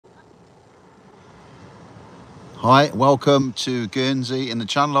Hi, welcome to Guernsey in the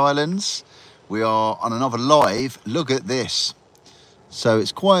Channel Islands. We are on another live. Look at this. So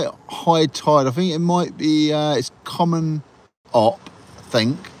it's quite high tide. I think it might be, it's common op, I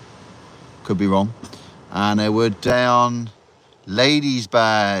think. Could be wrong. And we're down Ladies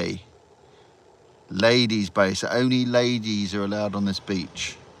Bay. Ladies Bay. So only ladies are allowed on this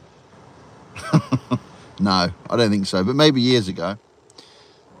beach. No, I don't think so. But maybe years ago.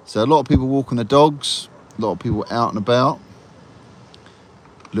 So a lot of people walking the dogs. A lot of people out and about.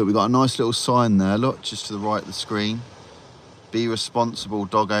 Look, we've got a nice little sign there. Look, just to the right of the screen. Be responsible,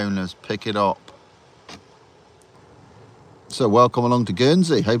 dog owners. Pick it up. So welcome along to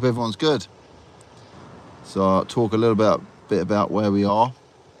Guernsey. Hope everyone's good. So I'll talk a little bit about where we are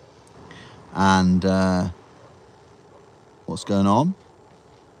and what's going on.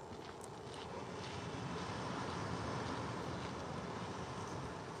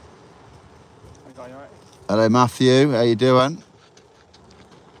 Hello Matthew, how you doing?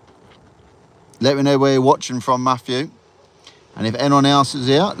 Let me know where you're watching from, Matthew. And if anyone else is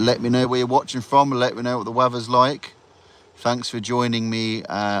here, let me know where you're watching from and let me know what the weather's like. Thanks for joining me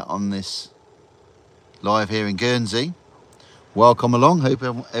on this live here in Guernsey. Welcome along, hope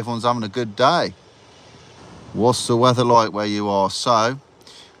everyone's having a good day. What's the weather like where you are? So,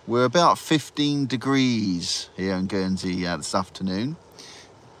 we're about 15 degrees here in Guernsey this afternoon.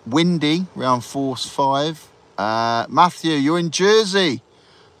 Windy, around force 5. Matthew, you're in Jersey.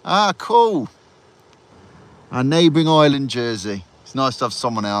 Ah, cool. Our neighbouring island, Jersey. It's nice to have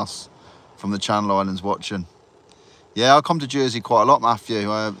someone else from the Channel Islands watching. Yeah, I come to Jersey quite a lot,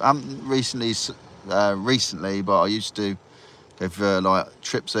 Matthew. I haven't recently, but I used to go for like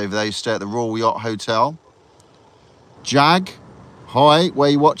trips over there. I used to stay at the Royal Yacht Hotel. Jag, hi, where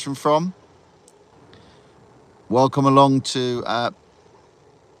are you watching from? Welcome along to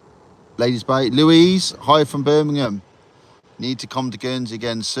Ladies Bay. Louise, hi from Birmingham. Need to come to Guernsey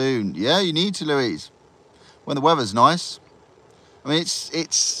again soon. Yeah, you need to, Louise. When the weather's nice. I mean,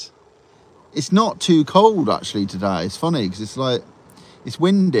 it's not too cold actually today. It's funny because it's like it's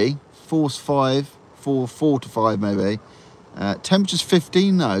windy, force 5, 4 to 5 maybe. Temperature's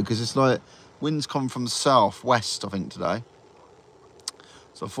 15 though because it's like winds come from the southwest I think today.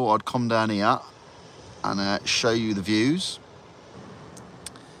 So I thought I'd come down here and show you the views.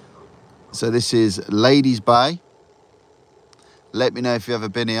 So this is Ladies Bay. Let me know if you've ever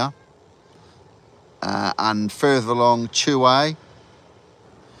been here. And further along, Chue.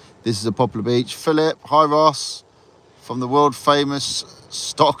 This is a popular beach. Philip, hi Ross, from the world famous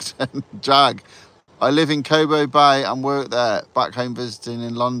Stockton Jag. I live in Cobo Bay and work there. Back home visiting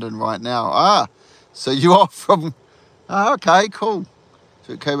in London right now. Ah, so you are from... Ah, okay, cool.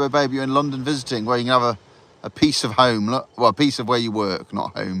 So at Cobo Bay, but you're in London visiting, where you can have a piece of home. Look, well, a piece of where you work,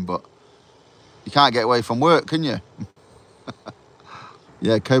 not home, but... You can't get away from work, can you?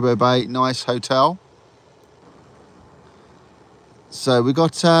 Yeah, Cobo Bay, nice hotel. So we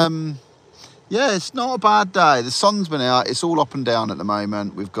got, yeah, it's not a bad day. The sun's been out. It's all up and down at the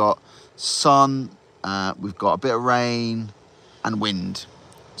moment. We've got sun, we've got a bit of rain and wind.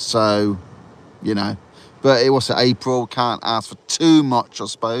 So, you know, but it was April. Can't ask for too much, I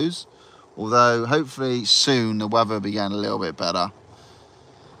suppose. Although hopefully soon the weather will be getting a little bit better.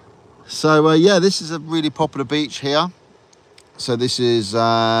 So yeah, this is a really popular beach here. So this is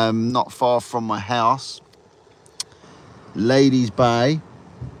not far from my house. Ladies Bay,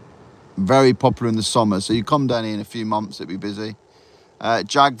 very popular in the summer. So you come down here in a few months, it'll be busy.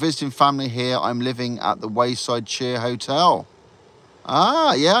 Jag, visiting family here. I'm living at the Wayside Cheer Hotel.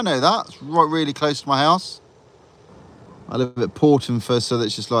 Ah, yeah, I know that. It's really close to my house. I live at Portonford, so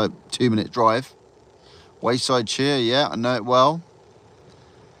that's just like 2-minute drive. Wayside Cheer, yeah, I know it well.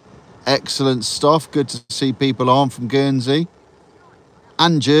 Excellent stuff. Good to see people on from Guernsey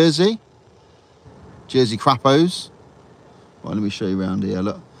and Jersey. Jersey Crappos. Well, let me show you around here.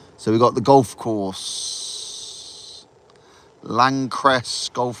 Look. So we've got the golf course.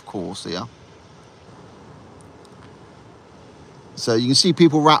 Langcrest Golf Course here. So you can see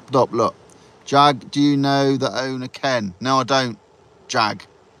people wrapped up. Look. Jag, do you know the owner Ken? No, I don't. Jag.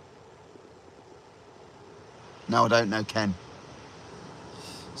 No, I don't know Ken.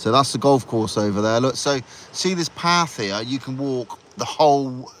 So that's the golf course over there. Look, so see this path here? You can walk the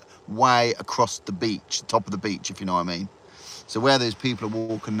whole way across the beach, the top of the beach, if you know what I mean. So where those people are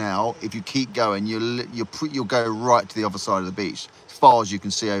walking now, if you keep going, you'll go right to the other side of the beach, as far as you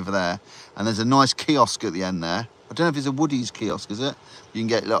can see over there. And there's a nice kiosk at the end there. I don't know if it's a Woody's kiosk, is it? You can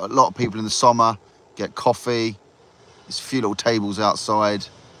get a lot of people in the summer, get coffee. There's a few little tables outside,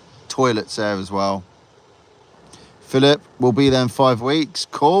 toilets there as well. Philip, we'll be there in 5 weeks.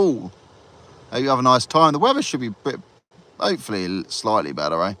 Cool. Hope you have a nice time. The weather should be a bit, hopefully slightly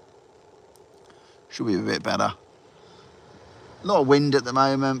better, eh? Should be a bit better. A lot of wind at the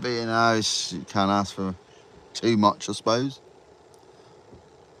moment, but you know, you can't ask for too much, I suppose.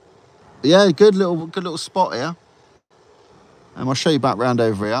 But yeah, good little spot here. And I'll show you back round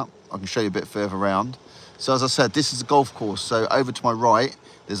over here. I can show you a bit further round. So as I said, this is a golf course. So over to my right,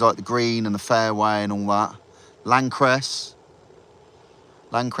 there's like the green and the fairway and all that. Landcress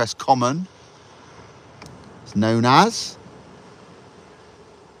Common. It's known as.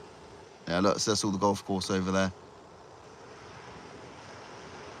 Yeah, look, so that's all the golf course over there.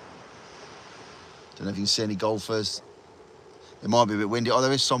 Don't know if you can see any golfers. It might be a bit windy. Oh,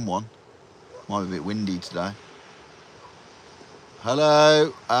 there is someone. Might be a bit windy today.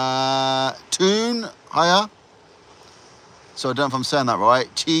 Hello, Toon, hiya. So I don't know if I'm saying that right.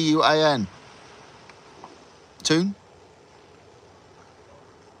 T-U-A-N. Toon.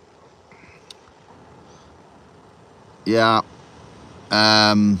 Yeah.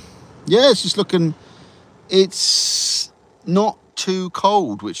 Yeah, it's just looking, it's not too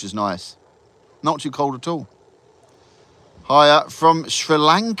cold, which is nice. Not too cold at all. Hiya from Sri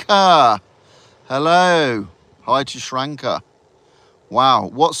Lanka. Hello. Hi to Sri Lanka. Wow,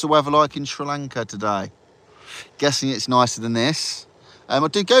 what's the weather like in Sri Lanka today? Guessing it's nicer than this. I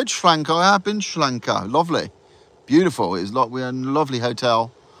did go to Sri Lanka. I have been to Sri Lanka. Lovely. Beautiful. It was like we're in a lovely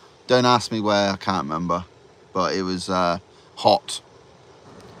hotel. Don't ask me where, I can't remember. But it was hot.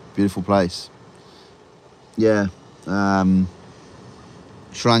 Beautiful place. Yeah. Sri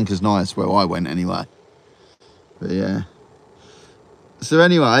Lanka's nice, where I went anyway. But yeah. So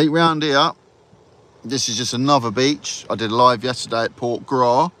anyway, round here, this is just another beach. I did a live yesterday at Port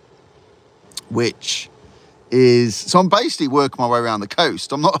Gras, which is, so I'm basically working my way around the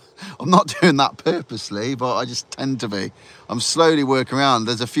coast. I'm not doing that purposely, but I just tend to be. I'm slowly working around.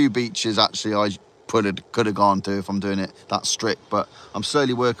 There's a few beaches actually I could have gone to if I'm doing it that strict, but I'm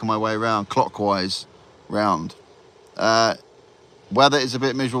slowly working my way around clockwise round. Weather is a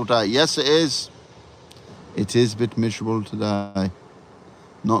bit miserable today. Yes, it is. It is a bit miserable today.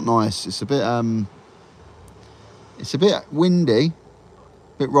 Not nice. It's a bit windy, a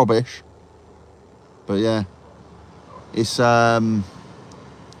bit rubbish. But yeah, it's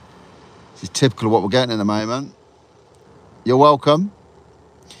typical of what we're getting at the moment. You're welcome.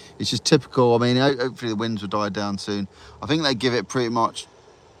 It's just typical. I mean, hopefully the winds will die down soon. I think they give it pretty much.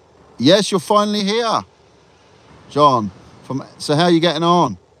 Yes, you're finally here, John. So how are you getting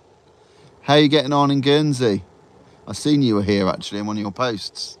on? How are you getting on in Guernsey? I seen you were here actually in one of your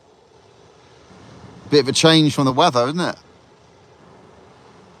posts. Bit of a change from the weather, isn't it?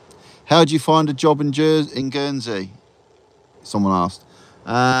 How do you find a job in Guernsey? Someone asked.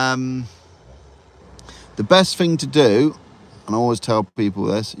 The best thing to do, and I always tell people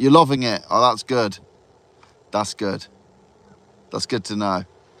this, you're loving it. Oh, that's good. That's good. That's good to know.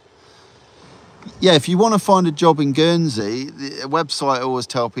 Yeah, if you want to find a job in Guernsey, the website I always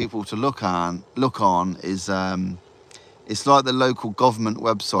tell people to look on is it's like the local government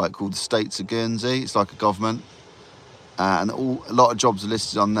website called the States of Guernsey. It's like a government, and a lot of jobs are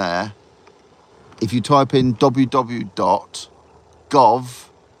listed on there. If you type in www.gov,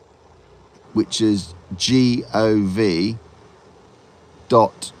 which is gov.gg.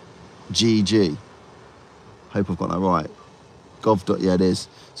 Hope I've got that right. Yeah, it is.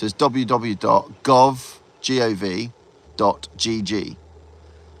 So it's www.gov.gg.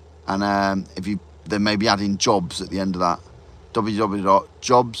 And if you then maybe add in jobs at the end of that.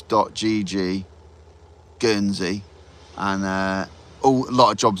 www.jobs.gg Guernsey. And a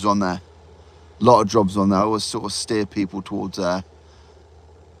lot of jobs are on there. A lot of jobs on there. I always sort of steer people towards there.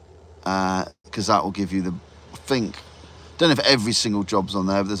 Because that will give you the, I think, don't know if every single job's on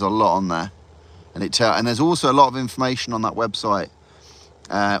there, but there's a lot on there. And there's also a lot of information on that website.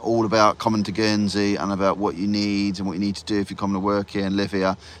 All about coming to Guernsey and about what you need and what you need to do if you come to work here and live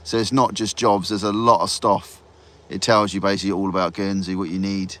here. So it's not just jobs, there's a lot of stuff. It tells you basically all about Guernsey, what you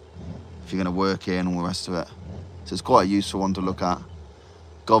need if you're going to work here and all the rest of it. So it's quite a useful one to look at.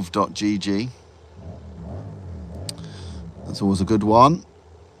 gov.gg. That's always a good one.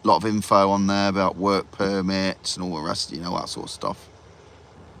 A lot of info on there about work permits and all the rest, you know, that sort of stuff.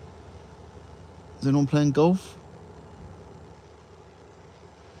 Is anyone playing golf?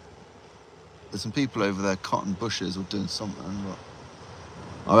 There's some people over there cutting bushes or doing something. But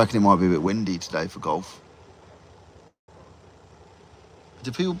I reckon it might be a bit windy today for golf.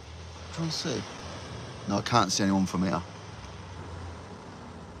 Do people try to see? No, I can't see anyone from here.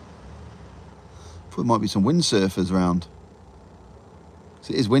 Thought there might be some windsurfers around.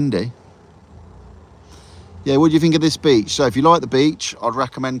 So it is windy. Yeah, what do you think of this beach? So if you like the beach, I'd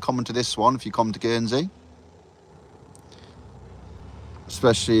recommend coming to this one if you come to Guernsey.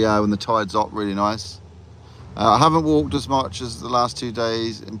 Especially when the tide's up, really nice. I haven't walked as much as the last 2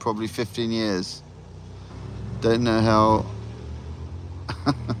 days in probably 15 years. Don't know how...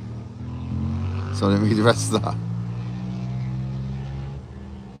 So I didn't read the rest of that.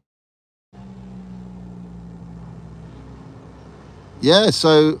 Yeah,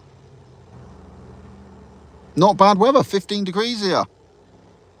 so not bad weather, 15 degrees here.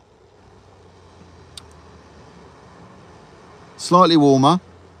 Slightly warmer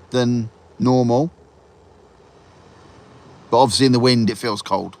than normal. But obviously in the wind it feels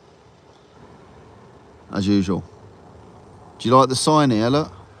cold. As usual. Do you like the sign here,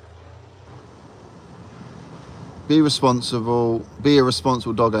 look? Be responsible, be a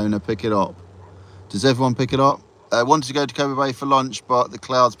responsible dog owner, pick it up. Does everyone pick it up? I wanted to go to Cobra Bay for lunch, but the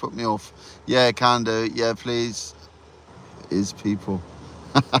clouds put me off. Yeah, can do. Yeah, please. Is people.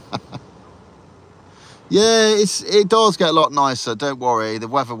 Yeah, it does get a lot nicer. Don't worry. The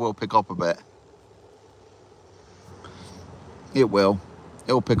weather will pick up a bit. It will.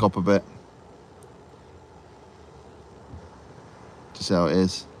 It'll pick up a bit. Just how it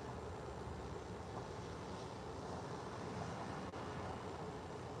is.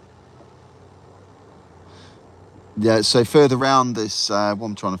 Yeah, so further round this, what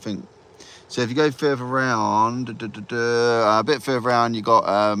I'm trying to think. So if you go further around, a bit further around, you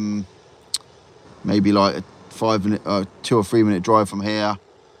got maybe like a 2 or 3 minute drive from here.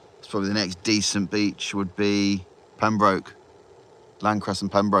 It's probably the next decent beach would be Pembroke, Landcrest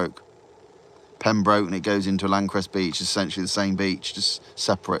and Pembroke. Pembroke, and it goes into Landcrest Beach, essentially the same beach, just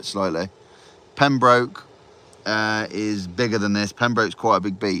separate slightly. Pembroke is bigger than this. Pembroke's quite a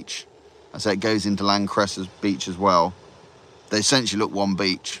big beach. I say it goes into Landcrest Beach as well. They essentially look one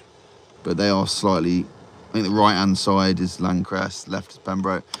beach, but they are slightly, I think the right hand side is Landcrest, left is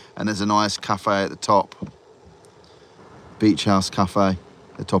Pembroke, and there's a nice cafe at the top, Beach House Cafe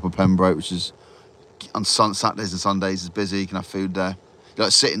at the top of Pembroke, which is on Saturdays and Sundays is busy. You can have food there. You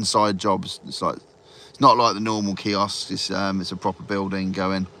like sit inside jobs. It's not like the normal kiosk. It's a proper building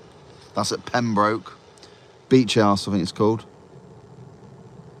going. That's at Pembroke. Beach House, I think it's called.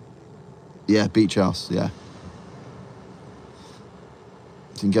 Yeah, Beach House, yeah.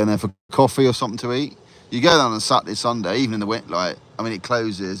 You can go in there for coffee or something to eat. You go there on a Saturday, Sunday, even in the winter, I mean, it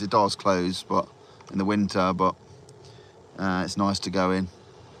closes, it does close, but in the winter, but it's nice to go in.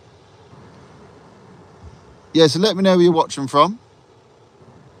 Yeah, so let me know where you're watching from.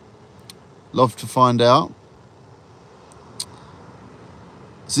 Love to find out.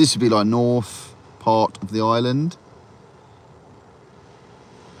 So this would be like north part of the island.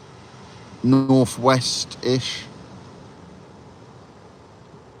 Northwest-ish.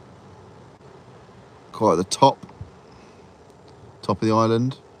 Quite at the top of the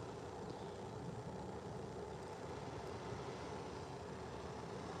island.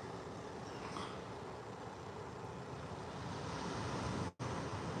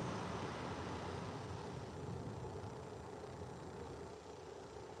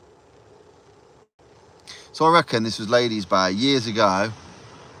 So I reckon this was Ladies' Bay years ago.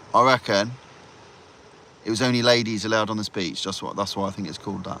 I reckon it was only ladies allowed on this beach. That's why I think it's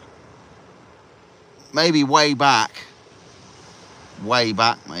called that. Maybe way back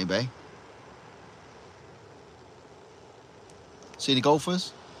maybe. See any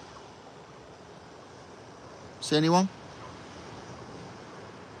golfers? See anyone?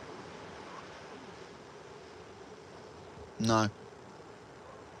 No.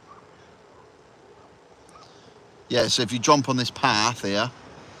 Yeah, so if you jump on this path here,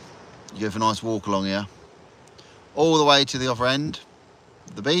 you go for a nice walk along here, all the way to the other end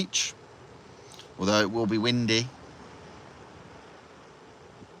of the beach, although it will be windy.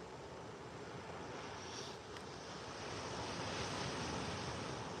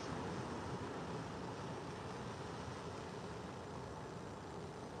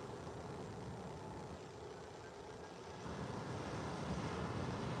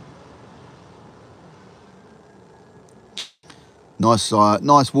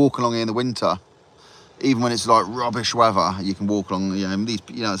 Nice walk along here in the winter. Even when it's like rubbish weather, you can walk along.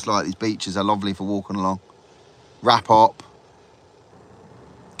 It's like these beaches are lovely for walking along. Wrap up,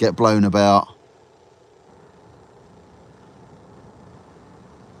 get blown about.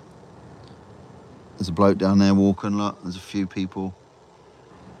 There's a bloke down there walking. Look, there's a few people.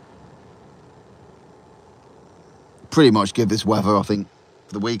 Pretty much give this weather, I think,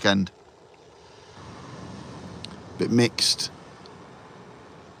 for the weekend. Bit mixed.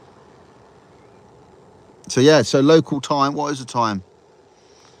 So yeah, so local time, what is the time?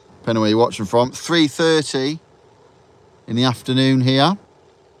 depending where you're watching from. 3:30 in the afternoon here.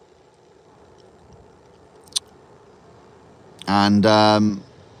 And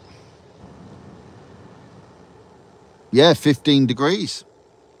yeah, 15 degrees.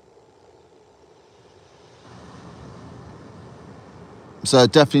 So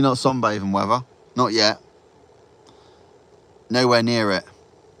definitely not sunbathing weather. Not yet. Nowhere near it.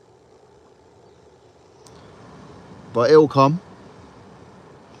 But it'll come.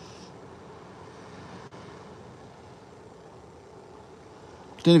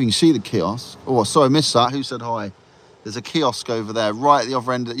 I don't even see the kiosk. Oh, sorry, I missed that. Who said hi? There's a kiosk over there, right at the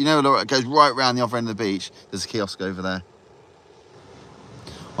other end. You know, it goes right around the other end of the beach. There's a kiosk over there.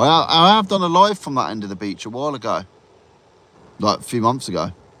 I have done a live from that end of the beach a while ago. Like a few months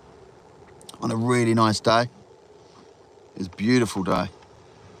ago. On a really nice day. It was a beautiful day.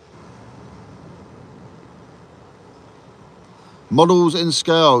 Models in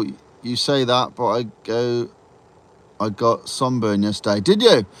scale. You say that, but I got sunburn yesterday. Did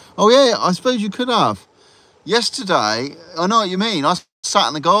you? Oh yeah, I suppose you could have. Yesterday, I know what you mean. I sat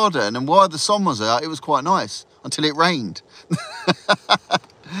in the garden, and while the sun was out, it was quite nice until it rained.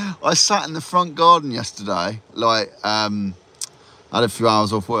 I sat in the front garden yesterday, like I had a few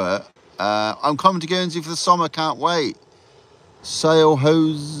hours off work. I'm coming to Guernsey for the summer. Can't wait. Sail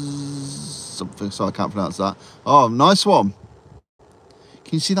hose something. So I can't pronounce that. Oh, nice one.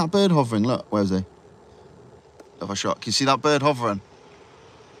 Can you see that bird hovering? Look, where is he? Have I shot? Can you see that bird hovering?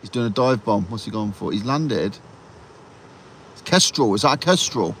 He's doing a dive bomb. What's he going for? He's landed. It's kestrel. Is that a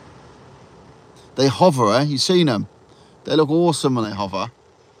kestrel? They hover, eh? You've seen them? They look awesome when they hover.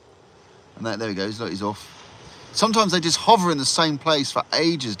 And there he goes. Look, he's off. Sometimes they just hover in the same place for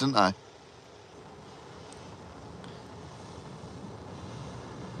ages, don't they?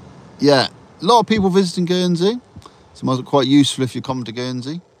 Yeah. A lot of people visiting Guernsey. So it might be quite useful if you come to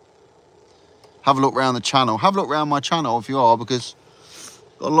Guernsey. Have a look around the channel. Have a look around my channel if you are, because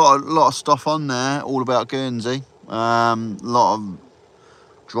got a lot of stuff on there all about Guernsey. A lot of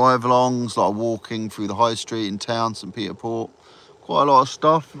drive-alongs, a lot of walking through the high street in town, St Peter Port. Quite a lot of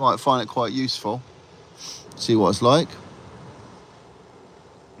stuff. You might find it quite useful. See what it's like.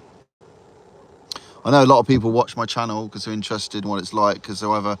 I know a lot of people watch my channel because they're interested in what it's like, because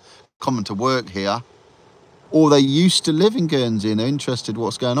they're either coming to work here or they used to live in Guernsey and they're interested in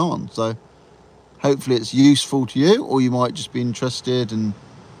what's going on. So hopefully it's useful to you, or you might just be interested in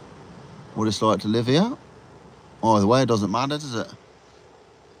what it's like to live here. Either way, it doesn't matter, does it?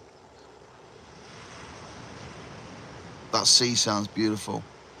 That sea sounds beautiful.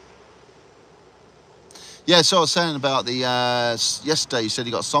 Yeah, so I was saying about the yesterday. You said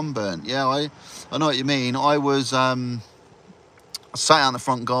you got sunburnt. Yeah, I know what you mean. I was I sat out in the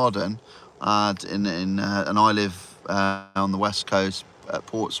front garden, and I live on the west coast at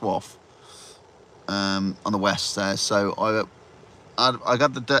Portsmouth, on the west there. So I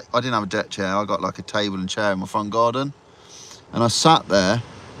got the deck. I didn't have a deck chair. I got like a table and chair in my front garden, and I sat there.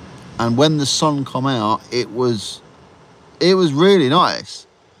 And when the sun come out, it was really nice.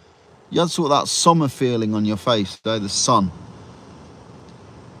 You had sort of that summer feeling on your face, though, the sun.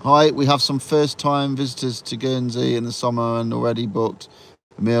 Hi, we have some first-time visitors to Guernsey in the summer and already booked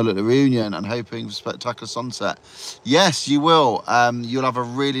a meal at the Reunion and hoping for spectacular sunset. Yes, you will. You'll have a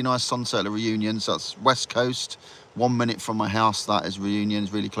really nice sunset at the Reunion. So that's West Coast, 1 minute from my house. That is Reunion.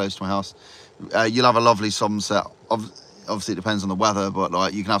 It's really close to my house. You'll have a lovely sunset. Obviously, it depends on the weather, but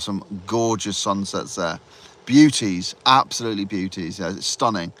like you can have some gorgeous sunsets there. Beauties, absolutely beauties. Yeah, it's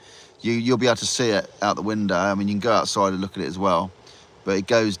stunning. You'll be able to see it out the window. I mean, you can go outside and look at it as well, but it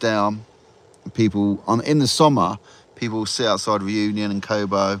goes down. People in the summer, people will sit outside Reunion and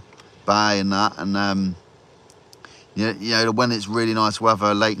Cobo Bay and that, and you know when it's really nice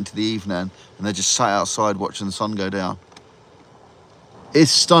weather late into the evening, and they're just sat outside watching the sun go down. It's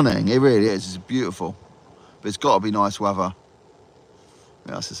stunning. It really is. It's beautiful, but it's got to be nice weather.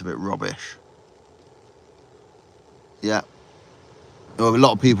 Yeah, that's just a bit rubbish. Yeah. Well, a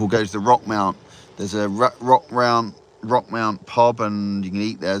lot of people go to the Rockmount. There's a Rockmount pub, and you can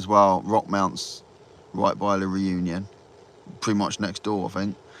eat there as well. Rockmount's right by the Reunion, pretty much next door, I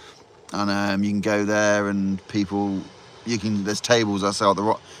think. And you can go there, and people, there's tables outside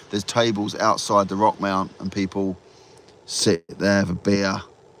there's tables outside the Rockmount, and people sit there, have a beer,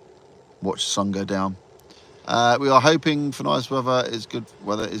 watch the sun go down. We are hoping for nice weather.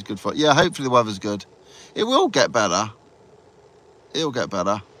 Weather is good for. Yeah, hopefully the weather's good. It will get better. It'll get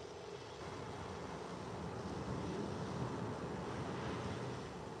better.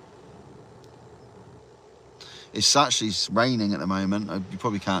 It's actually raining at the moment. You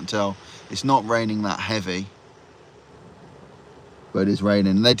probably can't tell. It's not raining that heavy. but it is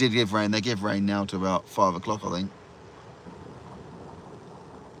raining. And they did give rain. They give rain now to about 5 o'clock, I think.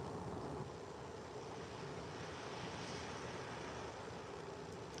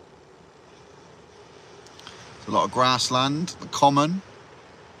 It's a lot of grassland, the common.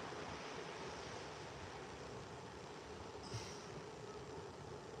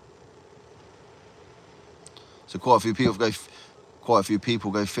 So quite a few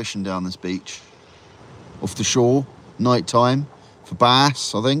people go fishing down this beach, off the shore, night time, for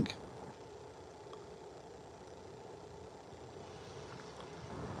bass, I think.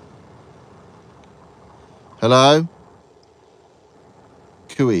 Hello,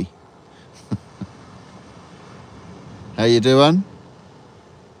 Cooey. How you doing?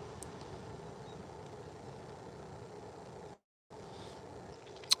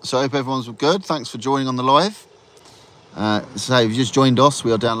 So I hope everyone's good. Thanks for joining on the live. So if you just joined us,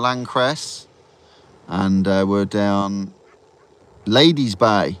 we are down Langcrest, and we're down Ladies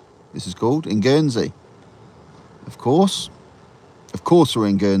Bay. This is called in Guernsey. Of course we're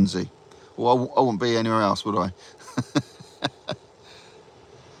in Guernsey. Well, I wouldn't be anywhere else, would I?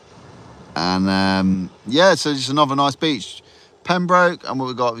 And yeah, so just another nice beach. Pembroke, and what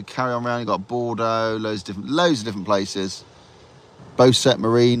we got, we carry on around. You got Bordeaux, loads of different places. Beauset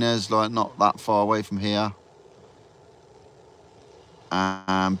marinas, like not that far away from here.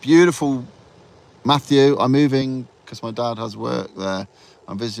 Beautiful. Matthew, I'm moving because my dad has work there.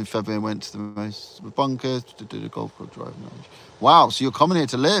 I'm visiting February and went to the most bunkers to do the golf club drive. Wow, so you're coming here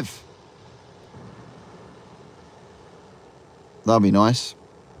to live? That'd be nice.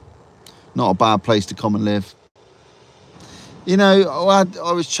 Not a bad place to come and live. You know,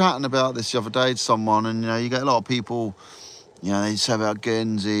 I was chatting about this the other day to someone, and you know, you get a lot of people, you know, they say about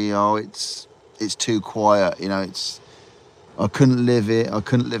Guernsey, oh, it's too quiet. You know, I couldn't live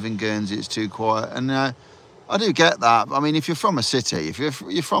in Guernsey. It's too quiet. And I do get that. I mean, if you're from a city, if you're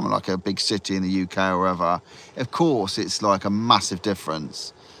from like a big city in the UK or wherever, of course it's like a massive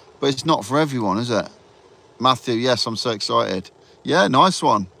difference. But it's not for everyone, is it? Matthew, yes, I'm so excited. Yeah, nice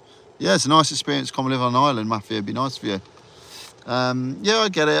one. Yeah, it's a nice experience to come and live on an island, Matthew. It'd be nice for you. Yeah, I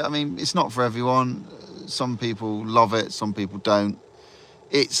get it. I mean, it's not for everyone. Some people love it, some people don't.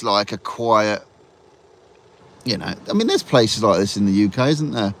 It's like a quiet, you know, I mean, there's places like this in the UK,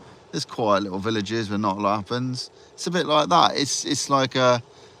 isn't there? There's quiet little villages where not a lot happens. It's a bit like that. It's like a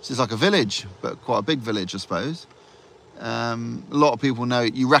village, but quite a big village, I suppose. A lot of people know,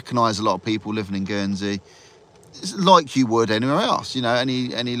 you recognise a lot of people living in Guernsey. It's like you would anywhere else, you know,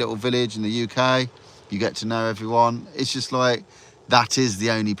 any little village in the UK, you get to know everyone. It's just like, that is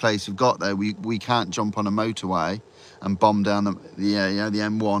the only place we've got there. We can't jump on a motorway and bomb down the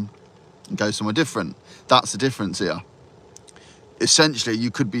M1 and go somewhere different. That's the difference here. Essentially,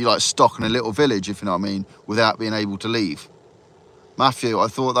 you could be like stuck in a little village, if you know what I mean, without being able to leave. Matthew, I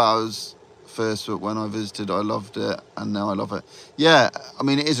thought that was first, but when I visited, I loved it, and now I love it. Yeah, I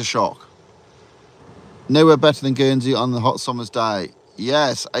mean, it is a shock. Nowhere better than Guernsey on the hot summer's day.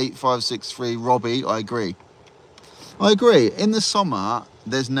 Yes, 8563 Robbie, I agree. I agree. In the summer,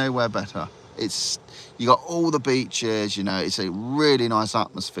 there's nowhere better. You got all the beaches, you know, it's a really nice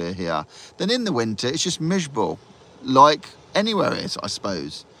atmosphere here. Then in the winter, it's just miserable, like anywhere is, I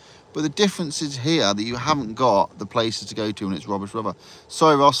suppose. But the difference is here that you haven't got the places to go to when it's rubbish weather.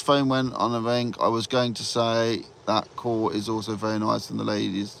 Sorry, Ross, phone went on a ring. I was going to say that court is also very nice and the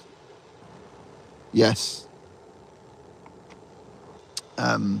ladies. Yes.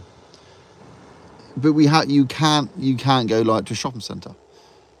 But you can't go like to a shopping centre.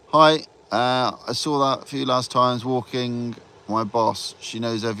 Hi, I saw that a few last times walking my boss. She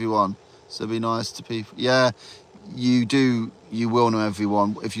knows everyone, so be nice to people. Yeah, you will know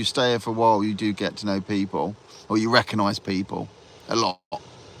everyone. If you stay here for a while, you do get to know people, or you recognise people a lot.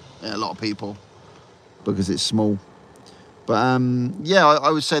 Yeah, a lot of people, because it's small. But yeah, I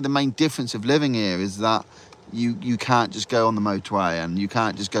would say the main difference of living here is that you can't just go on the motorway, and you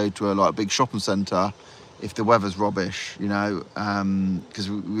can't just go to a big shopping centre if the weather's rubbish, you know, because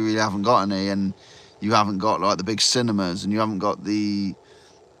we really haven't got any, and you haven't got like the big cinemas, and you haven't got the,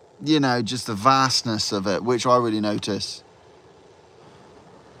 you know, just the vastness of it, which I really notice.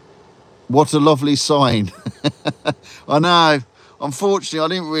 What a lovely sign. I know. Unfortunately, I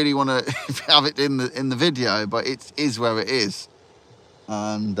didn't really want to have it in the video, but it is where it is.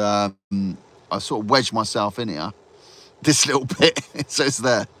 And I sort of wedged myself in here, this little bit, so it's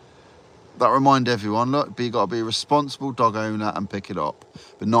there. That remind everyone, look, you got to be a responsible dog owner and pick it up.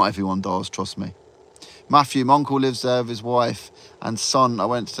 But not everyone does, trust me. Matthew, my uncle lives there with his wife and son. I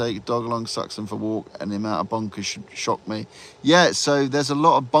went to take a dog along Saxon for a walk, and the amount of bunkers shocked me. Yeah, so there's a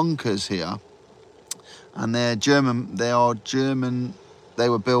lot of bunkers here. and they're German. They are German. They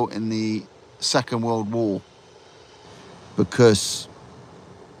were built in the Second World War, because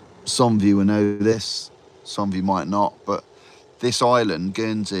some of you will know this, some of you might not, but this island,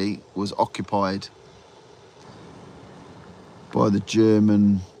 Guernsey, was occupied by the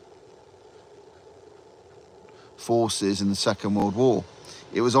German forces in the Second World War.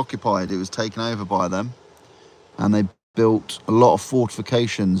 It was occupied, it was taken over by them, and they built a lot of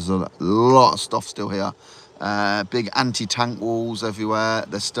fortifications, a lot of stuff still here. Big anti-tank walls everywhere,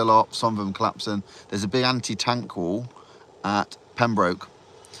 they're still up, some of them collapsing. There's a big anti-tank wall at Pembroke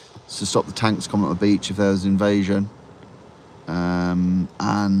to stop the tanks coming up the beach if there was an invasion. And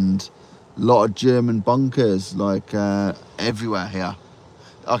a lot of German bunkers, like everywhere here.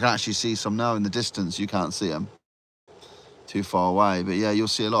 I can actually see some now in the distance. You can't see them too far away, but yeah, you'll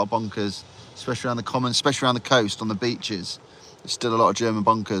see a lot of bunkers, especially around the common, especially around the coast on the beaches. There's still a lot of German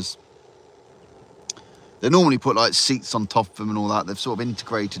bunkers. They normally put like seats on top of them and all that. They've sort of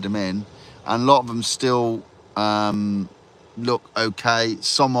integrated them in, and a lot of them still look okay.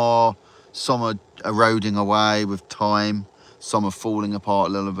 Some are eroding away with time. Some are falling apart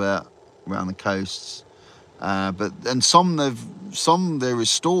a little bit around the coasts. And some they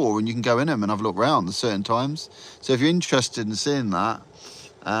restore, and you can go in them and have a look around at certain times. So if you're interested in seeing that,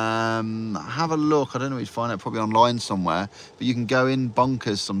 have a look. I don't know where you'd find it, probably online somewhere, but you can go in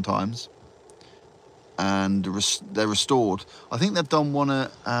bunkers sometimes, and they're restored. I think they've done one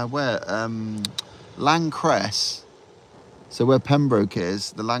at Langcress. So where Pembroke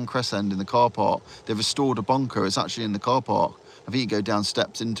is, the Langcress end in the car park, they've restored a bunker. It's actually in the car park. I think you go down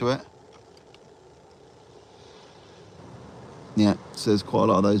steps into it. Yeah, so there's quite a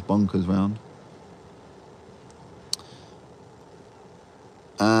lot of those bunkers around.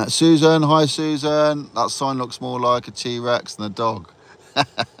 Susan, hi Susan. That sign looks more like a T-Rex than a dog.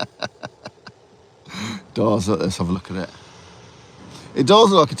 Does, let's have a look at it. It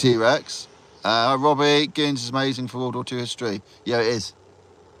does look like a T-Rex. Robbie, Guernsey is amazing for World War II history. Yeah, it is.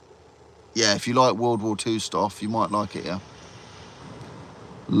 Yeah, if you like World War II stuff, you might like it, yeah.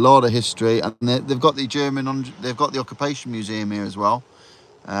 A lot of history, and they've got the they've got the Occupation Museum here as well.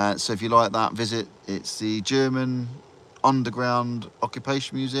 So if you like that, visit. It's the German Underground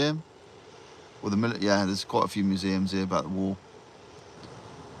Occupation Museum, or the military. Yeah, there's quite a few museums here about the war.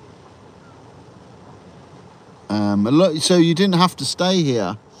 So you didn't have to stay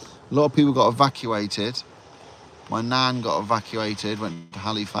here. A lot of people got evacuated. My nan got evacuated, went to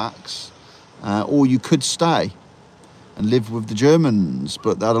Halifax, or you could stay and live with the Germans,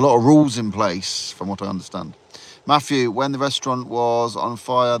 but they had a lot of rules in place, from what I understand. Matthew, when the restaurant was on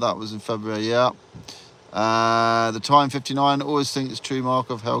fire, that was in February, yeah. The time 59, always think it's true mark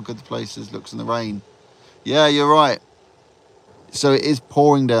of how good the place is, looks in the rain. Yeah, you're right. So it is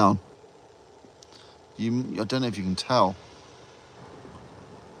pouring down. I don't know if you can tell.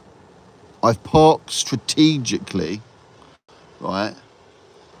 I've parked strategically, right,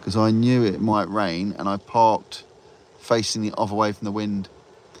 because I knew it might rain, and I parked facing the other way from the wind.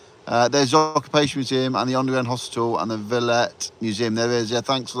 There's the Occupation Museum and the Underground Hospital and the Villette Museum. There is, yeah,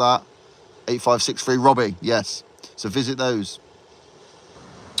 thanks for that. 8563 Robbie, yes. So visit those.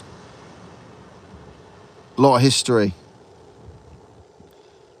 A lot of history.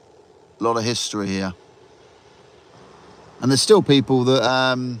 A lot of history here. And there's still people that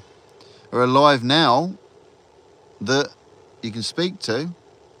are alive now that you can speak to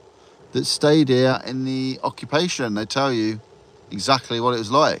that stayed here in the occupation. They tell you exactly what it was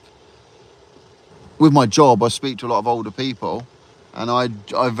like. With my job, I speak to a lot of older people, and I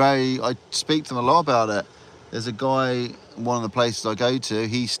speak to them a lot about it. There's a guy, one of the places I go to,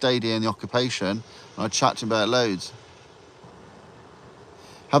 he stayed here in the occupation, and I chat to him about it loads.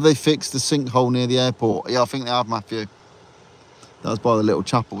 Have they fixed the sinkhole near the airport? Yeah, I think they have, Matthew. That was by the little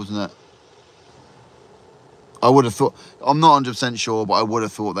chapel, wasn't it? I would have thought, I'm not 100% sure, but I would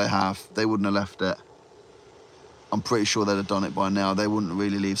have thought they have. They wouldn't have left it. I'm pretty sure they'd have done it by now. They wouldn't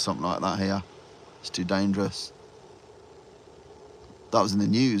really leave something like that here. It's too dangerous. That was in the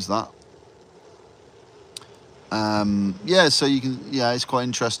news, that. Yeah, so you can, yeah, it's quite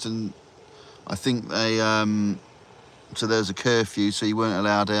interesting. I think they, so there was a curfew, so you weren't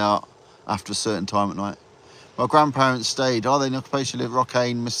allowed out after a certain time at night. My grandparents stayed. Are they in occupation? Live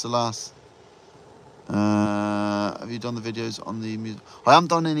Rockane, Mr. Lass. Have you done the videos on the museum? I haven't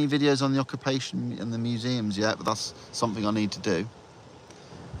done any videos on the occupation and the museums yet, but that's something I need to do.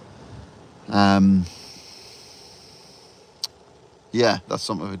 Yeah, that's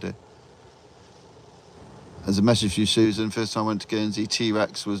something we do. There's a message for you, Susan. First time I went to Guernsey,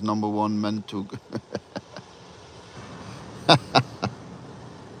 T-Rex was #1 mental.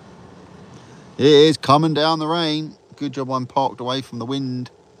 It is coming down the rain. Good job I'm parked away from the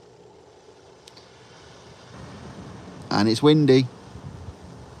wind. And it's windy.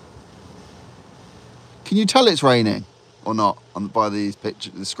 Can you tell it's raining or not by these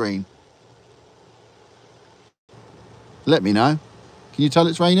pictures, the screen? Let me know. Can you tell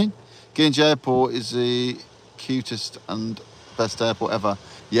it's raining? Guernsey Airport is the cutest and best airport ever.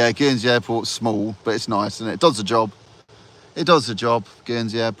 Yeah, Guernsey Airport's small, but it's nice, isn't it? It does the job. It does the job,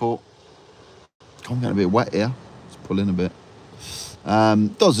 Guernsey Airport. I'm getting a bit wet here. Let's pull in a bit.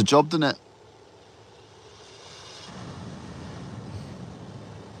 Does the job, doesn't it?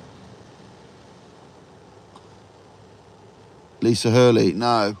 Lisa Hurley,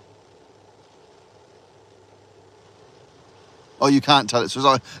 no. Oh, you can't tell it's...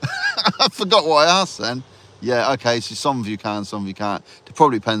 I forgot what I asked then. Yeah, okay, so some of you can, some of you can't. It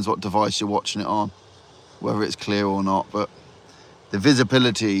probably depends what device you're watching it on, whether it's clear or not, but the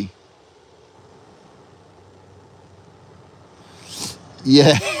visibility...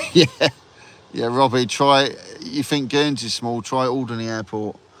 Yeah, yeah. Yeah, Robbie, try... You think Guernsey's small, try Alderney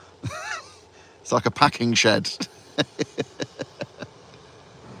Airport. It's like a packing shed.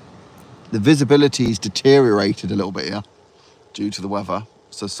 The visibility's deteriorated a little bit here due to the weather,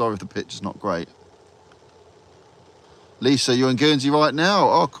 so sorry if the picture's not great. Lisa, you're in Guernsey right now?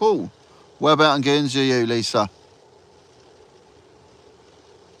 Oh, cool. Where about in Guernsey are you, Lisa?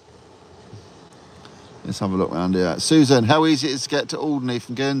 Let's have a look around here. Susan, how easy it is to get to Alderney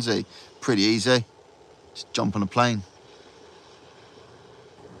from Guernsey? Pretty easy. Just jump on a plane.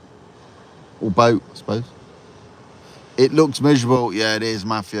 Or boat, I suppose. It looks miserable. Yeah, it is,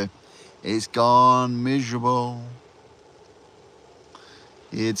 Matthew. It's gone miserable.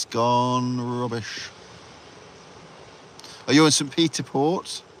 It's gone rubbish. Are you in St. Peter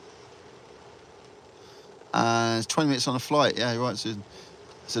Port? It's 20 minutes on a flight. Yeah, you're right, Susan.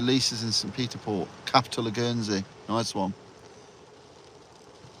 So Lisa's in St. Peter Port, capital of Guernsey. Nice one.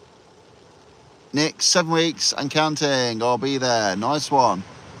 Nick, 7 weeks and counting. I'll be there. Nice one.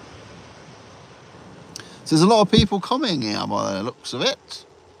 So there's a lot of people coming here by the looks of it.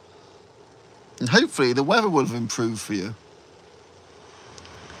 And hopefully the weather will have improved for you.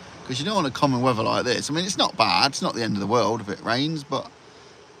 Because you don't want to come in weather like this. I mean, it's not bad. It's not the end of the world if it rains, but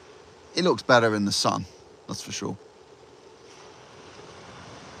it looks better in the sun. That's for sure.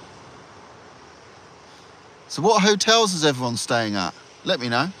 So what hotels is everyone staying at? Let me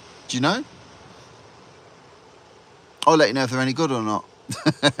know. Do you know? I'll let you know if they're any good or not.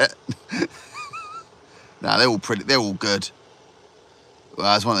 No, they're all pretty. They're all good.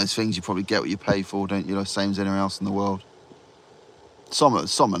 Well, it's one of those things you probably get what you pay for, don't you? Like same as anywhere else in the world. Some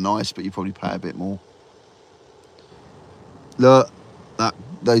are nice, but you probably pay a bit more. Look,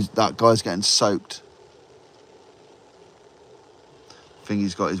 that guy's getting soaked. I think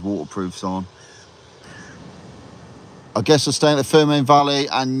he's got his waterproofs on. I guess we're staying at the Fermain Valley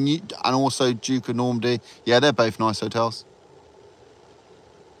and also Duke of Normandy. Yeah, they're both nice hotels.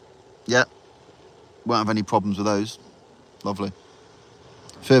 Yeah, won't have any problems with those. Lovely.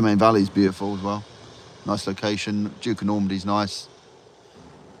 Fermain Valley's beautiful as well. Nice location. Duke of Normandy's nice.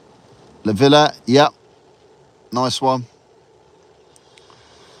 La Villa, yeah, nice one.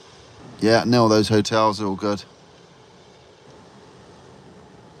 Yeah, no, those hotels are all good.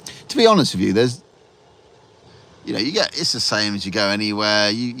 To be honest with you, there's, you know, it's the same as you go anywhere.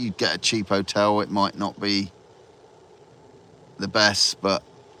 You get a cheap hotel, it might not be the best, but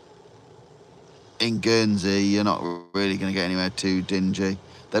in Guernsey, you're not really going to get anywhere too dingy.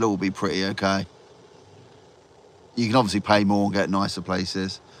 They'll all be pretty okay. You can obviously pay more and get nicer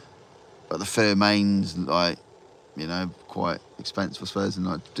places. But the Fermain's, like, you know, quite expensive, I suppose, in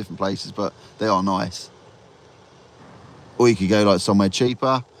like different places, but they are nice. Or you could go like somewhere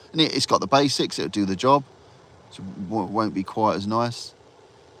cheaper, and it's got the basics, it'll do the job. So it won't be quite as nice.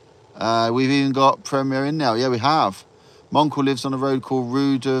 We've even got Premier Inn now. Yeah, we have. My uncle lives on a road called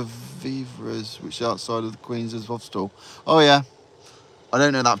Rue de Vivres, which is outside of the Queen's Hospital. Oh, yeah. I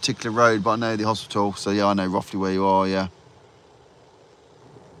don't know that particular road, but I know the hospital. So, yeah, I know roughly where you are, yeah.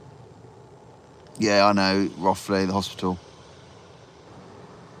 Yeah, I know roughly the hospital.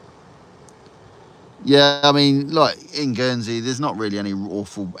 Yeah, I mean, like in Guernsey, there's not really any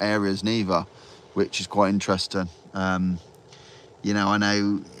awful areas neither, which is quite interesting. You know, I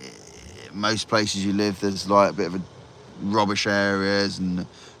know most places you live, there's like a bit of a rubbish areas,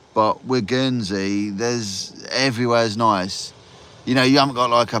 but with Guernsey, there's everywhere's nice. You know, you haven't got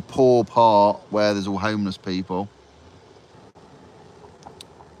like a poor part where there's all homeless people.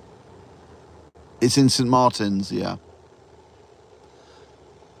 It's in St. Martin's, yeah.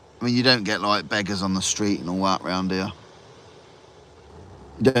 I mean, you don't get like beggars on the street and all that around here.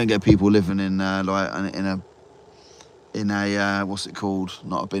 You don't get people living in like in a what's it called?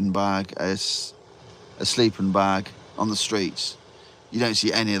 Not a bin bag, a sleeping bag on the streets. You don't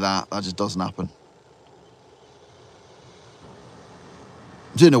see any of that. That just doesn't happen.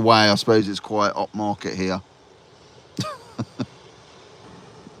 In a way, I suppose it's quite upmarket here.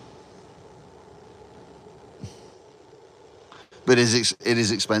 But it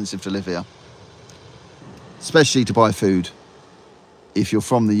is expensive to live here, especially to buy food. If you're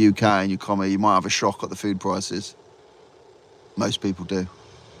from the UK and you come here, you might have a shock at the food prices. Most people do.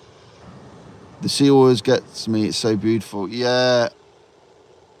 The sea always gets me. It's so beautiful. Yeah.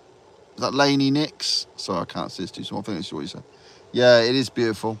 Is that Laney Nicks? Sorry, I can't see. It's too small. I think it's what you said. Yeah, it is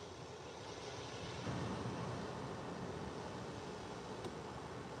beautiful.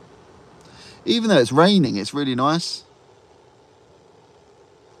 Even though it's raining, it's really nice.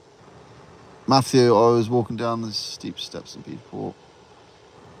 Matthew, I was walking down the steep steps in St. Peter.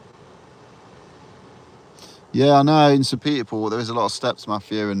 Yeah, I know, in St. Peter there is a lot of steps,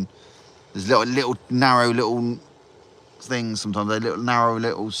 Matthew, and there's little narrow little things sometimes. They're little narrow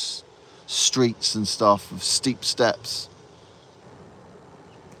little streets and stuff with steep steps.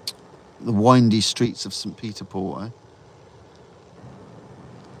 The windy streets of St. Peter, eh?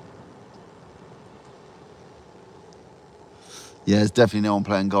 Yeah, there's definitely no one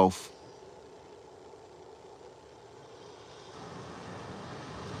playing golf.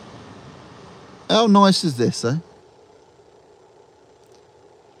 How nice is this, eh?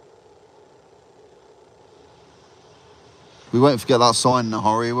 We won't forget that sign in a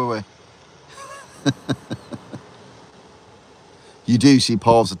hurry, will we? You do see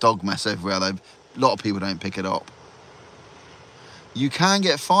piles of dog mess everywhere, though. A lot of people don't pick it up. You can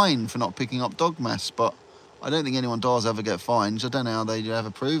get fined for not picking up dog mess, but I don't think anyone does ever get fined. I don't know how they ever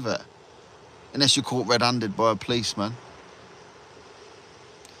prove it. Unless you're caught red-handed by a policeman.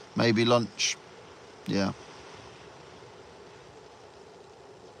 Maybe lunch. Yeah.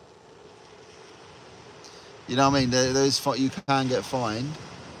 You know what I mean? You can get fined,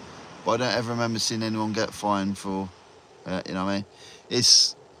 but I don't ever remember seeing anyone get fined for, you know what I mean?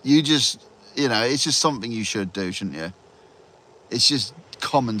 It's just something you should do, shouldn't you? It's just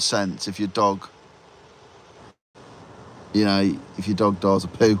common sense. If your dog, if your dog does a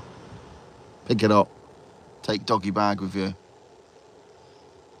poo, pick it up, take doggy bag with you.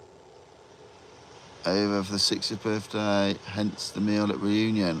 Over for the 60th birthday, hence the meal at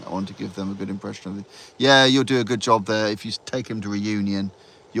reunion. I want to give them a good impression of it. Yeah, you'll do a good job there. If you take them to reunion,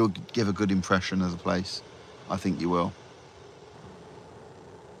 you'll give a good impression of the place. I think you will.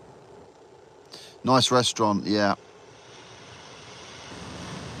 Nice restaurant, yeah.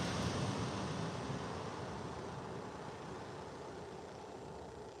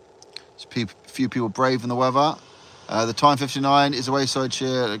 There's a few people braving the weather. The Time 59 is a wayside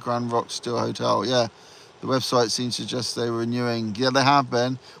cheer at the Grand Rock Still Hotel. Yeah, the website seems to suggest they were renewing. Yeah, they have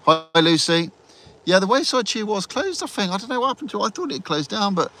been. Hi, Lucy. Yeah, the wayside cheer was closed, I think. I don't know what happened to it. I thought it closed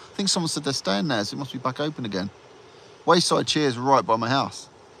down, but I think someone said they're staying there, so it must be back open again. Wayside cheer is right by my house.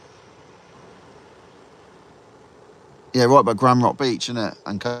 Yeah, right by Grand Rock Beach, isn't it?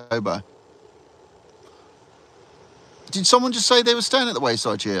 And Cobo. Did someone just say they were staying at the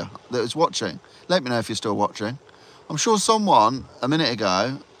wayside cheer that was watching? Let me know if you're still watching. I'm sure someone a minute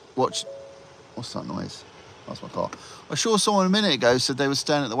ago watched. What's that noise? That's my car. I'm sure someone a minute ago said they were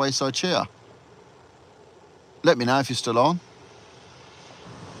staying at the wayside cheer. Let me know if you're still on.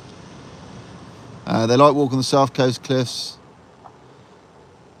 They like walking the South Coast cliffs.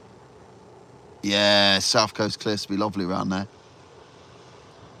 Yeah, South Coast cliffs be lovely around there.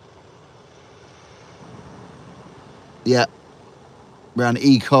 Yeah, around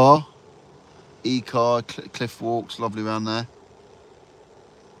E-Car, cliff walks, lovely around there.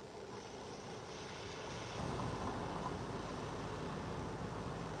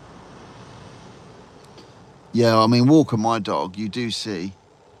 Yeah, I mean, walking my dog, you do see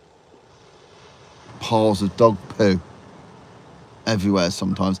piles of dog poo everywhere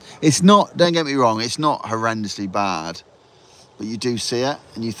sometimes. It's not, don't get me wrong, it's not horrendously bad, but you do see it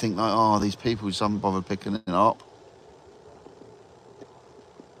and you think like, oh, these people just haven't bothered picking it up.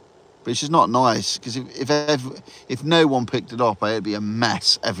 But it's just not nice, because if no one picked it up, it'd be a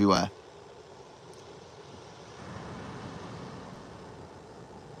mess everywhere.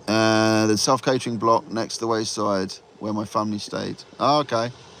 The self-catering block next to the wayside where my family stayed. Oh,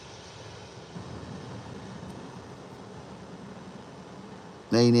 okay.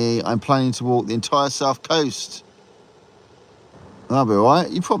 Nene, I'm planning to walk the entire South Coast. That'll be all right.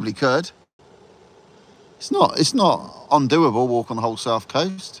 You probably could. It's not undoable, walk on the whole South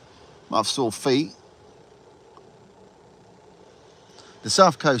Coast. Might have sore feet. The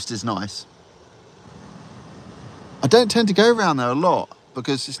south coast is nice. I don't tend to go around there a lot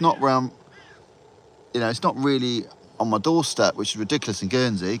because it's not around, you know, it's not really on my doorstep, which is ridiculous in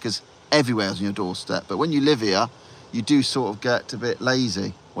Guernsey because everywhere's on your doorstep. But when you live here, you do sort of get a bit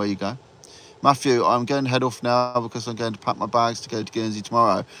lazy where you go. Matthew, I'm going to head off now because I'm going to pack my bags to go to Guernsey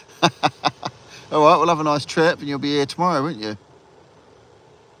tomorrow. All right, we'll have a nice trip and you'll be here tomorrow, won't you?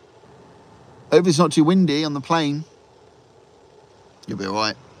 Hope it's not too windy on the plane. You'll be all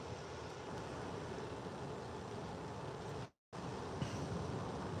right.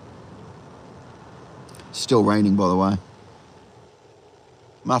 Still raining, by the way.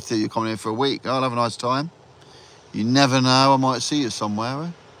 Matthew, you're coming here for a week. I'll have a nice time. You never know, I might see you somewhere.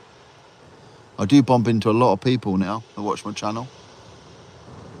 Eh? I do bump into a lot of people now that watch my channel.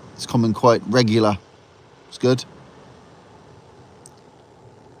 It's coming quite regular. It's good.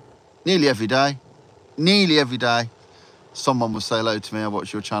 Nearly every day. Nearly every day. Someone will say hello to me, I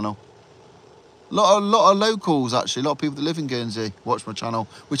watch your channel. A lot of locals, actually. A lot of people that live in Guernsey watch my channel,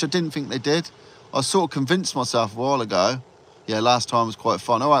 which I didn't think they did. I sort of convinced myself a while ago. Yeah, last time was quite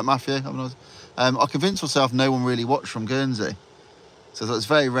fun. All right, Matthew. Have a nice... I convinced myself no one really watched from Guernsey. So it's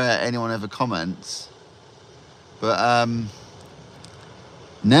very rare anyone ever comments. But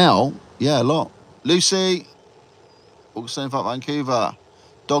now, yeah, a lot. Lucy, also about Vancouver.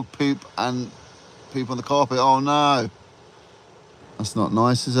 Dog poop and poop on the carpet. Oh no. That's not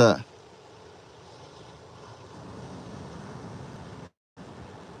nice, is it?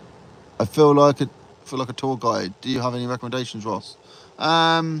 I feel like a tour guide. Do you have any recommendations, Ross?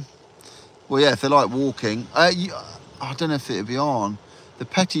 Well, yeah, if they like walking, I don't know if it'd be on. The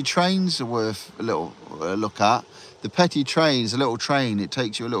Petty trains are worth a little look at. The Petty train is a little train. It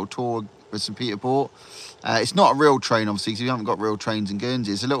takes you a little tour with St. Peter Port. It's not a real train, obviously, because you haven't got real trains in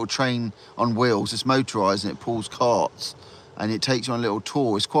Guernsey. It's a little train on wheels. It's motorised and it pulls carts, and it takes you on a little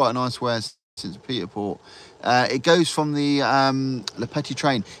tour. It's quite a nice way since Peter Port. It goes from the Le Petit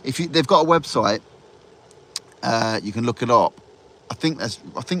train. They've got a website, you can look it up. I think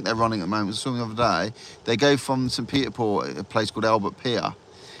they're running at the moment. I saw them the other day. They go from St. Peter Port, a place called Albert Pier.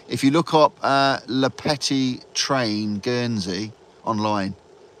 If you look up Le Petit Train Guernsey online,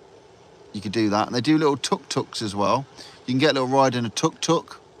 you could do that. And they do little tuk-tuks as well. You can get a little ride in a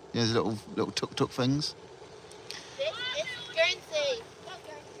tuk-tuk. There's little tuk-tuk things. This is Guernsey.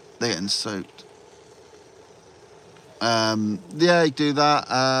 They're getting soaked. Yeah, you do that.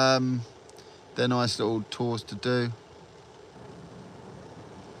 They're nice little tours to do.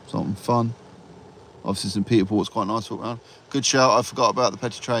 Something fun. Obviously, St. Peter Port's quite nice to walk around. Good shout. I forgot about the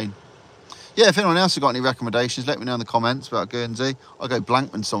Petty train. Yeah, if anyone else has got any recommendations, let me know in the comments about Guernsey. I go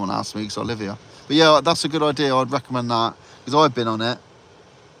blank when someone asks me because I live here. But yeah, that's a good idea. I'd recommend that because I've been on it.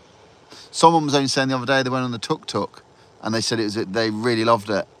 Someone was only saying the other day they went on the tuk-tuk and they said they really loved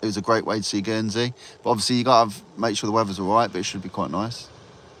it. It was a great way to see Guernsey. But obviously, you got to make sure the weather's all right, but it should be quite nice.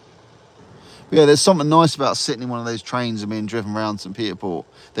 But yeah, there's something nice about sitting in one of those trains and being driven around St. Peter Port.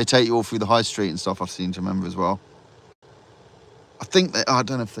 They take you all through the high street and stuff, I've seen to remember as well. I think I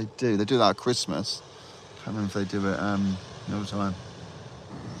don't know if they do. They do that at Christmas. I can't remember if they do it another time.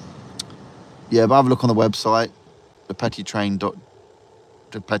 Yeah, but have a look on the website, the Petty Train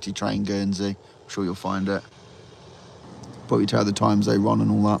Guernsey. I'm sure you'll find it. Probably tell the times they run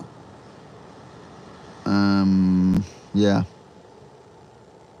and all that. Yeah.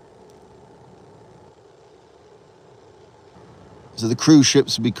 So the cruise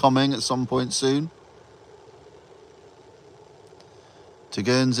ships will be coming at some point soon to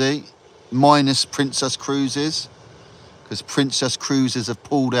Guernsey, minus Princess Cruises, because Princess Cruises have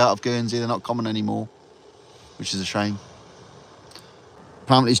pulled out of Guernsey. They're not coming anymore, which is a shame.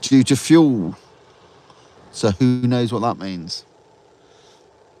 Apparently it's due to fuel, so who knows what that means.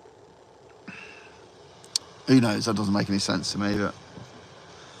 Who knows? That doesn't make any sense to me. But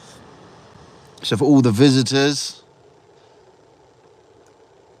so for all the visitors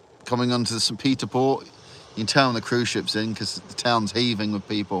coming onto the St. Peter Port, you can tell when the cruise ship's in because the town's heaving with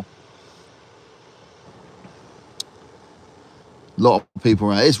people. A lot of people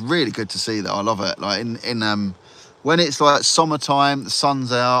around. It's really good to see though. I love it. Like when it's like summertime, the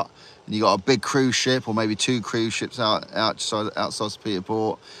sun's out, and you got a big cruise ship or maybe two cruise ships outside St. Peter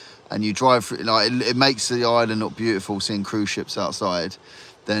Port, and you drive through. Like it makes the island look beautiful seeing cruise ships outside.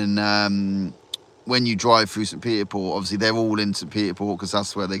 Then when you drive through St. Peter Port, obviously they're all in St. Peter Port because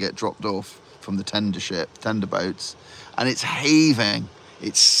that's where they get dropped off from the tender boats, and it's heaving.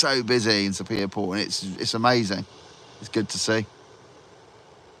 It's so busy in St. Peter Port, and it's amazing. It's good to see.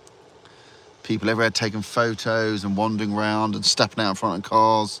 People everywhere taking photos and wandering around and stepping out in front of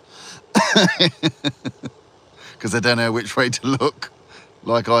cars because they don't know which way to look.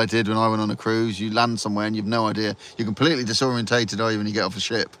 Like I did when I went on a cruise. You land somewhere and you've no idea. You're completely disorientated, are you, when you get off a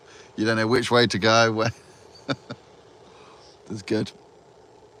ship? You don't know which way to go, where. That's good.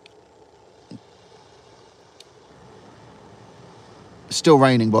 It's still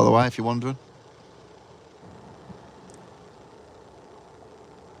raining, by the way, if you're wondering.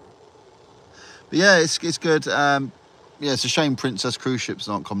 But yeah, it's good. Yeah, it's a shame Princess cruise ships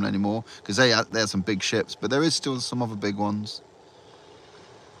aren't common anymore, because they had some big ships, but there is still some other big ones.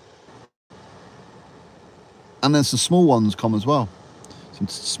 And then some small ones come as well. Some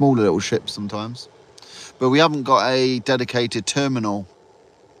smaller little ships sometimes. But we haven't got a dedicated terminal,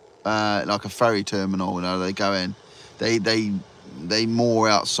 like a ferry terminal. You know, they go in, they moor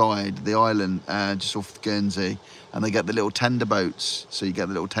outside the island, just off Guernsey, and they get the little tender boats. So you get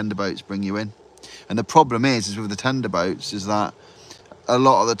the little tender boats bring you in. And the problem is with the tender boats is that a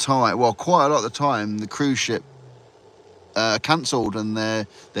lot of the time, well, quite a lot of the time, the cruise ship cancelled, and they're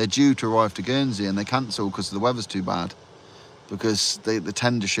due to arrive to Guernsey, and they cancel because the weather's too bad, because the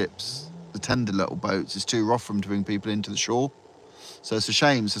tender ships, the tender little boats, it's too rough for them to bring people into the shore. So it's a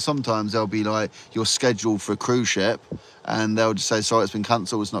shame. So sometimes they'll be like, you're scheduled for a cruise ship, and they'll just say, sorry, it's been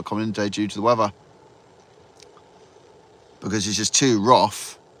cancelled, it's not coming in today due to the weather, because it's just too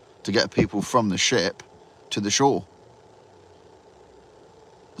rough to get people from the ship to the shore.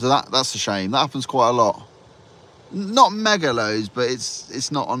 So that's a shame. That happens quite a lot. Not mega loads, but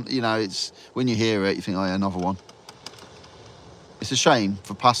it's not on, you know, it's when you hear it, you think, oh yeah, another one. It's a shame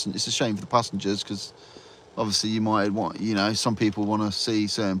for it's a shame for the passengers, because obviously you might want, you know, some people want to see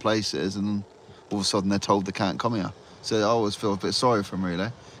certain places, and all of a sudden they're told they can't come here. So I always feel a bit sorry for them, really,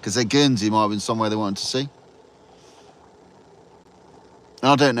 because their Guernsey might have been somewhere they wanted to see. And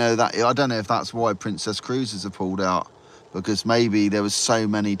I don't know if that's why Princess Cruises have pulled out, because maybe there was so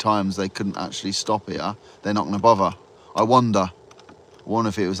many times they couldn't actually stop here, they're not going to bother. I wonder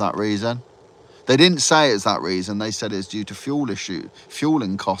if it was that reason. They didn't say it's that reason. They said it's due to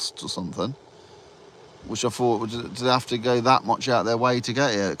fueling costs or something, which I thought, do they have to go that much out their way to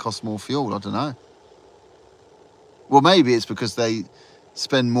get here? It costs more fuel. I don't know. Well, maybe it's because they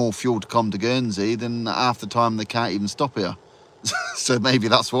spend more fuel to come to Guernsey, than half the time they can't even stop here. So maybe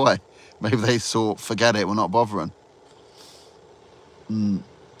that's why. Maybe they thought, forget it, we're not bothering.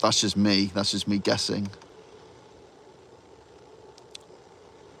 That's just me. That's just me guessing.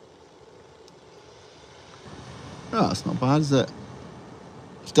 Oh, that's not bad, is it?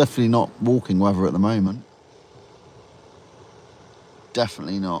 It's definitely not walking weather at the moment.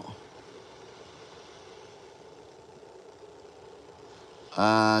 Definitely not.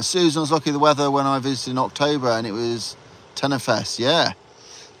 Susan was lucky the weather when I visited in October, and it was Tenerife. Yeah,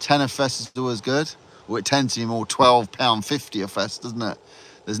 Tenerife is always good. Well, it tends to be more £12.50 a fest, doesn't it?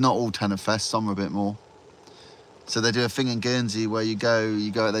 There's not all Tenerife, some are a bit more. So they do a thing in Guernsey where you go,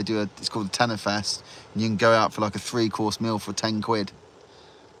 it's called the Tenerife, and you can go out for like a 3-course meal for 10 quid.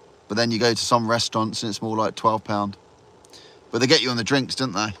 But then you go to some restaurants and it's more like £12. But they get you on the drinks,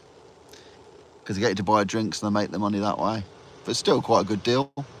 don't they? Because they get you to buy drinks and they make the money that way. But it's still quite a good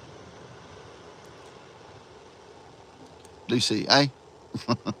deal. Lucy, eh?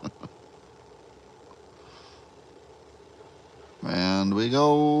 And we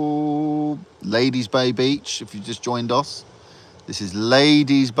go. Ladies Bay Beach, if you just joined us. This is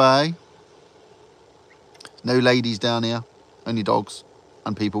Ladies Bay. No ladies down here, only dogs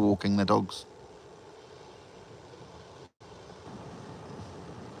and people walking their dogs.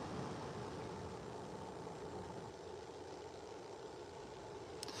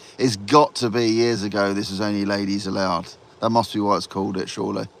 It's got to be years ago this was only ladies allowed. That must be why it's called it,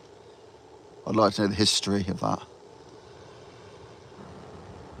 surely. I'd like to know the history of that.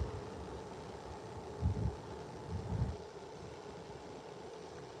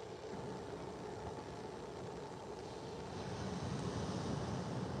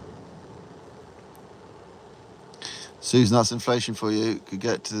 Susan, that's inflation for you. Could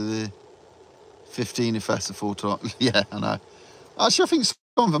get to the 15 if that's a full time. Yeah, I know. Actually, I think some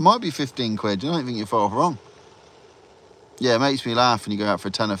of them might be 15 quid. I don't think you're far wrong. Yeah, it makes me laugh when you go out for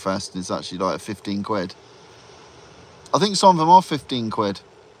a tenner fest and it's actually like 15 quid. I think some of them are 15 quid.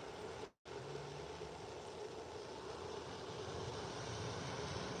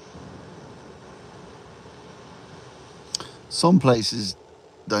 Some places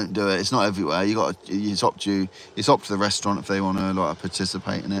don't do it. It's not everywhere. It's up to you. It's up to the restaurant if they want to like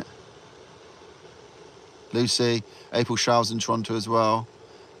participate in it. Lucy, April showers in Toronto as well.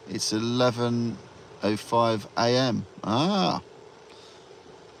 It's 11:05 a.m. Ah.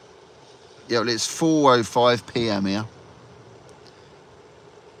 Yeah, well, it's 4:05 p.m. here.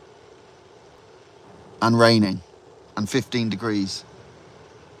 And raining. And 15 degrees.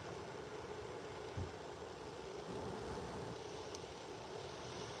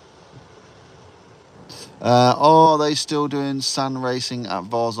 Are they still doing sand racing at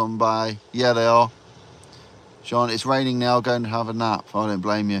Varzon Bay? Yeah, they are. Sean, it's raining now. Go and have a nap. I don't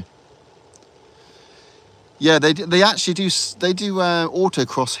blame you. Yeah, they actually do. They do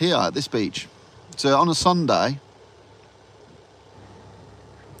autocross here at this beach. So on a Sunday,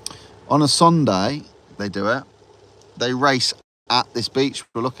 they do it. They race at this beach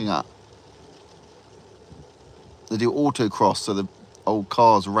we're looking at. They do autocross, so the old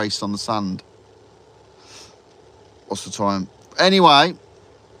cars race on the sand. What's the time? Anyway,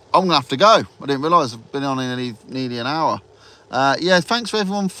 I'm gonna have to go. I didn't realise I've been on nearly an hour. Yeah, thanks for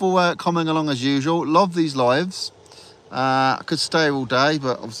everyone for coming along as usual. Love these lives. I could stay all day,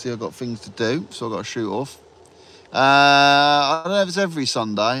 but obviously I've got things to do, so I've got to shoot off. I don't know if it's every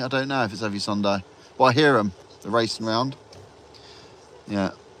Sunday. I don't know if it's every Sunday. But I hear them. They're racing around.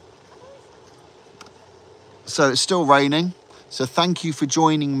 Yeah. So it's still raining. So thank you for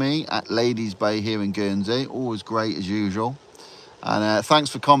joining me at Ladies Bay here in Guernsey. Always great as usual. And thanks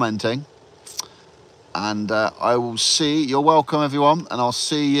for commenting. And I will see, you're welcome everyone. And I'll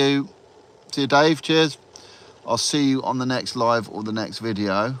see you, Dave, cheers. I'll see you on the next live or the next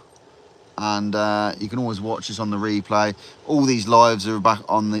video. And you can always watch us on the replay. All these lives are back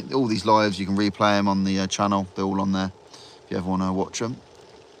on all these lives, you can replay them on the channel. They're all on there if you ever want to watch them.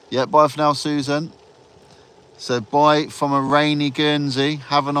 Yeah, bye for now, Susan. So bye from a rainy Guernsey.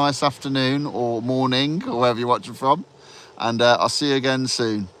 Have a nice afternoon or morning or wherever you're watching from. And I'll see you again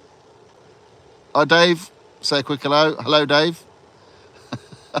soon. Hi, Dave. Say a quick hello. Hello, Dave.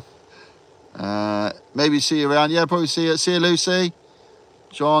 Maybe see you around. Yeah, probably see you. See you, Lucy.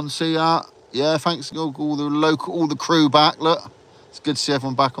 John, see ya. Yeah, thanks. All the crew back. Look, it's good to see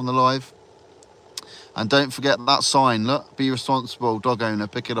everyone back on the live. And don't forget that sign. Look, be responsible, dog owner.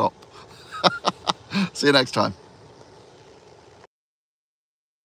 Pick it up. See you next time.